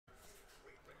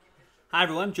Hi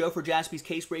everyone, Joe for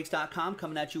JaspysCaseBreaks.com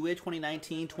coming at you with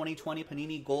 2019-2020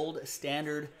 Panini Gold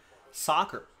Standard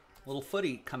Soccer. A little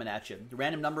footy coming at you. The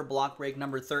random number block break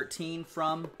number 13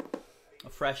 from a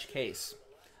fresh case.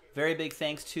 Very big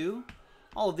thanks to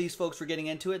all of these folks for getting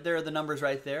into it. There are the numbers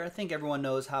right there. I think everyone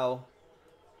knows how,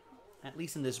 at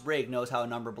least in this break, knows how a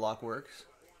number block works.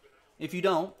 If you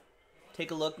don't,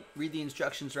 take a look, read the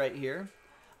instructions right here.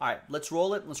 All right, let's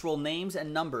roll it. Let's roll names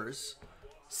and numbers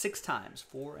 6 times.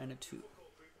 4 and a 2.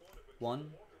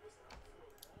 1,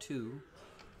 2,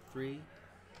 3,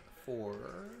 4,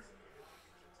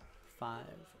 5,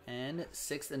 and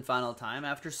 6th and final time.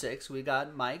 After 6, we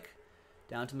got Mike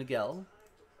down to Miguel.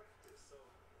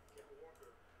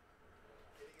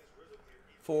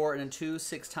 4 and a 2,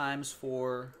 6 times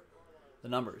for the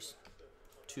numbers.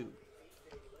 2,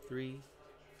 3,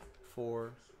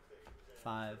 4,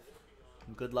 5.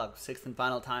 And good luck. 6th and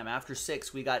final time. After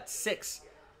 6, we got 6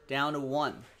 down to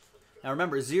 1. Now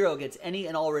remember, 0 gets any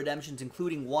and all redemptions,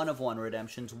 including 1 of 1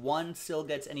 redemptions. 1 still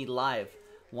gets any live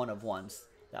 1 of 1s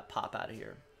that pop out of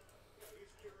here.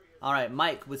 All right,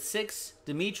 Mike with 6,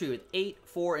 Dimitri with 8,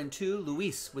 4, and 2,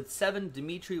 Luis with 7,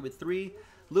 Dimitri with 3,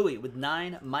 Louis with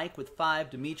 9, Mike with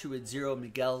 5, Dimitri with 0,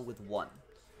 Miguel with 1.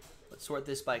 Let's sort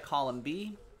this by column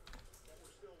B.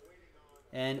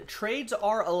 And trades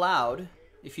are allowed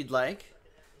if you'd like.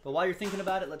 But while you're thinking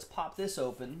about it, let's pop this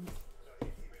open.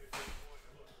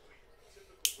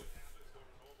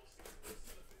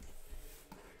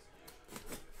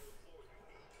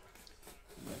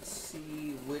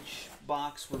 Which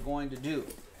box we're going to do.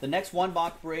 The next one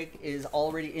box break is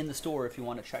already in the store if you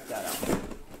want to check that out.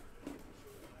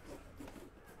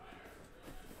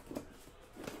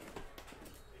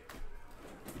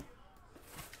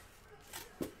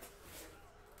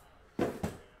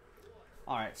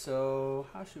 Alright, so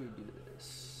how should we do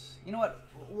this? You know what?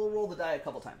 We'll roll the die a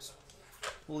couple times.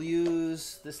 We'll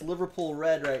use this Liverpool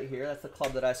red right here. That's the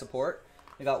club that I support.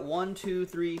 We got 1, 2,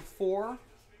 3, 4.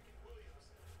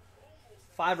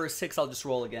 5 or 6, I'll just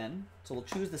roll again. So we'll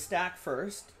choose the stack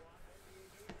first.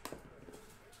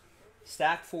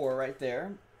 Stack 4 right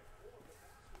there.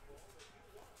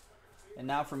 And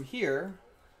now from here,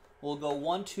 we'll go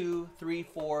 1, 2, 3,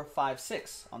 4, 5,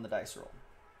 6 on the dice roll.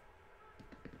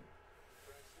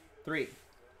 3.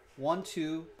 1,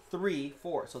 2, 3,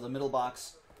 4. So the middle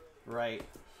box right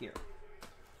here.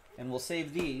 And we'll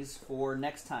save these for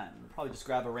next time. We'll probably just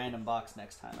grab a random box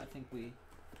next time. I think we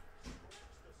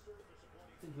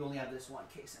only have this one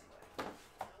case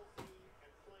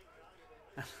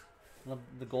anyway.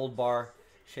 The gold bar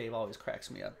shave always cracks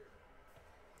me up.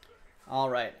 All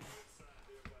right.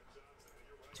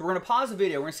 So we're going to pause the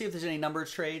video. We're going to see if there's any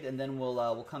numbers trade, and then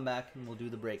we'll come back and we'll do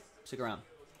the break. Stick around.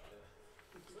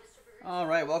 All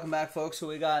right, welcome back, folks. So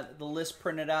we got the list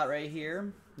printed out right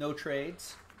here. No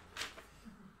trades.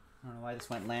 I don't know why this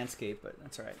went landscape, but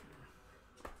that's all right.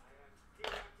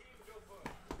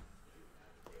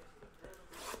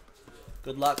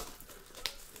 Good luck.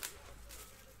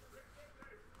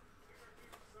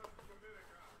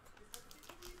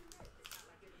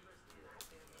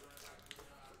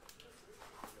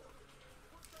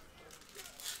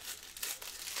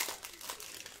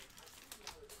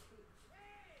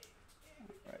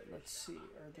 All right, let's see.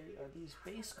 Are these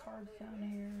base cards down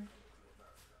here?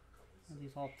 Are these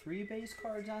all 3 base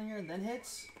cards down here and then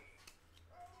hits?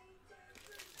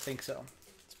 I think so.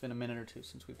 It's been a minute or 2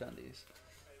 since we've done these.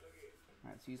 All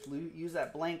right, so use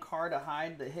that blank card to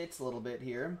hide the hits a little bit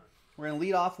here. We're going to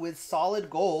lead off with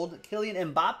solid gold,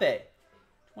 Kylian Mbappe,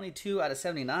 22 out of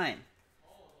 79.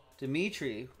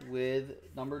 Dimitri with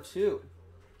number 2.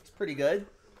 It's pretty good.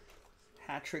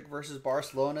 Hat-trick versus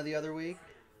Barcelona the other week.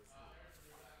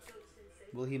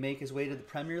 Will he make his way to the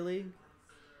Premier League?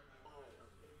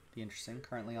 Be interesting.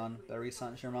 Currently on Paris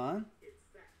Saint-Germain.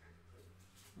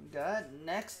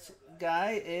 Next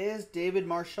guy is David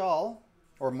Marshall.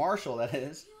 Or Marshall, that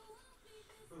is.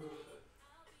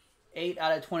 8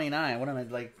 out of 29. What am I,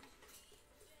 like?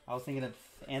 I was thinking of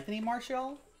Anthony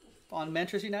Marshall on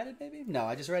Manchester United, maybe? No,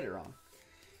 I just read it wrong.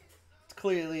 It's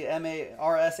clearly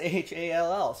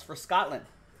M-A-R-S-H-A-L-L for Scotland.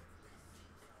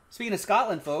 Speaking of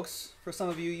Scotland, folks, for some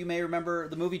of you, you may remember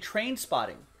the movie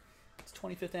Trainspotting. It's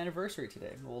 25th anniversary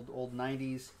today. Old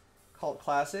 90s cult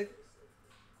classic.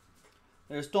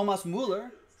 There's Thomas Müller.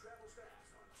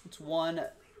 It's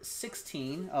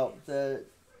 1/16. Oh, the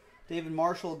David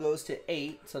Marshall goes to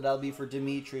 8, so that'll be for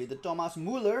Dimitri. The Thomas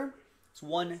Müller, it's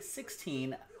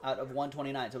 1/16 out of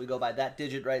 129. So we go by that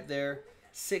digit right there.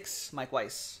 6, Mike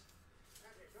Weiss.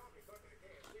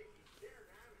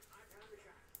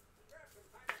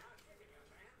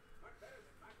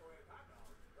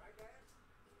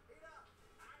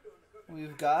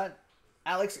 We've got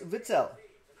Alex Witzel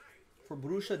for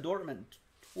Borussia Dortmund.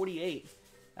 48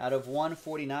 out of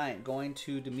 149. Going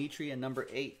to Dimitri and number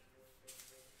 8.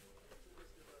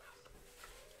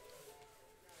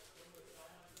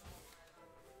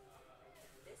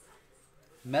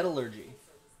 Metallurgy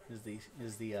is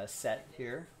the set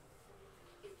here.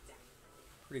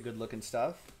 Pretty good looking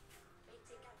stuff.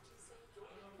 Oh,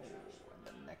 and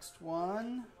the next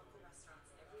one.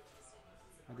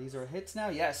 These are hits now.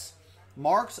 Yes,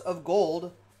 Marks of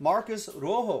Gold. Marcus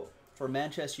Rojo for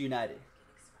Manchester United.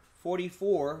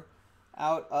 44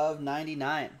 out of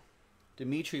 99.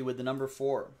 Dimitri with the number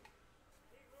 4.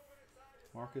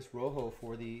 Marcus Rojo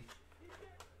for the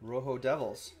Rojo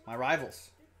Devils, my rivals.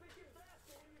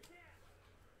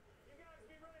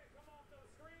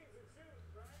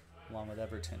 Along with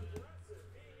Everton.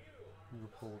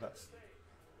 Liverpool, that's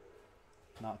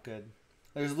not good.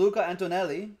 There's Luca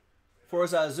Antonelli,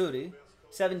 Forza Azzurri,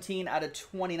 17 out of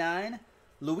 29.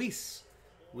 Luis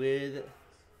with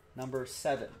number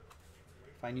 7.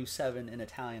 If I knew 7 in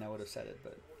Italian, I would have said it,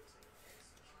 but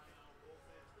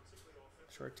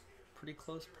sure, it's pretty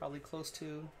close, probably close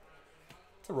to,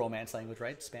 it's a Romance language,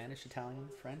 right? Spanish, Italian,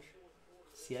 French.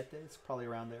 Siete, it's probably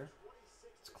around there.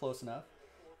 It's close enough.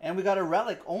 And we got a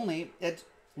relic only. It's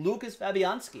Lucas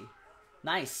Fabianski.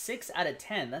 Nice. 6 out of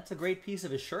 10. That's a great piece of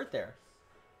his shirt there.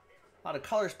 A lot of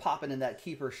colors popping in that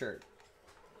keeper shirt.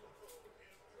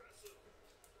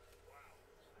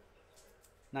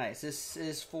 Nice. This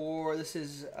is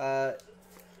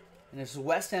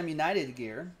West Ham United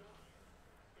gear.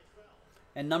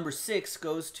 And number 6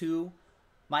 goes to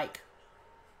Mike.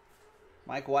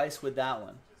 Mike Weiss with that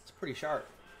one. It's pretty sharp.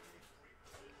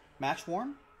 Match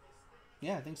worn?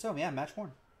 Yeah, I think so. Yeah, match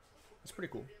worn. That's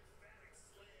pretty cool.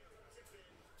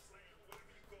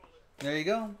 There you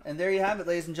go. And there you have it,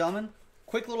 ladies and gentlemen.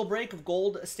 Quick little break of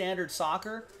Gold Standard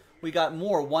Soccer. We got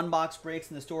more one-box breaks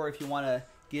in the store if you want to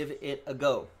give it a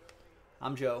go.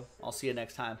 I'm Joe. I'll see you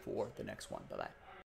next time for the next one. Bye-bye.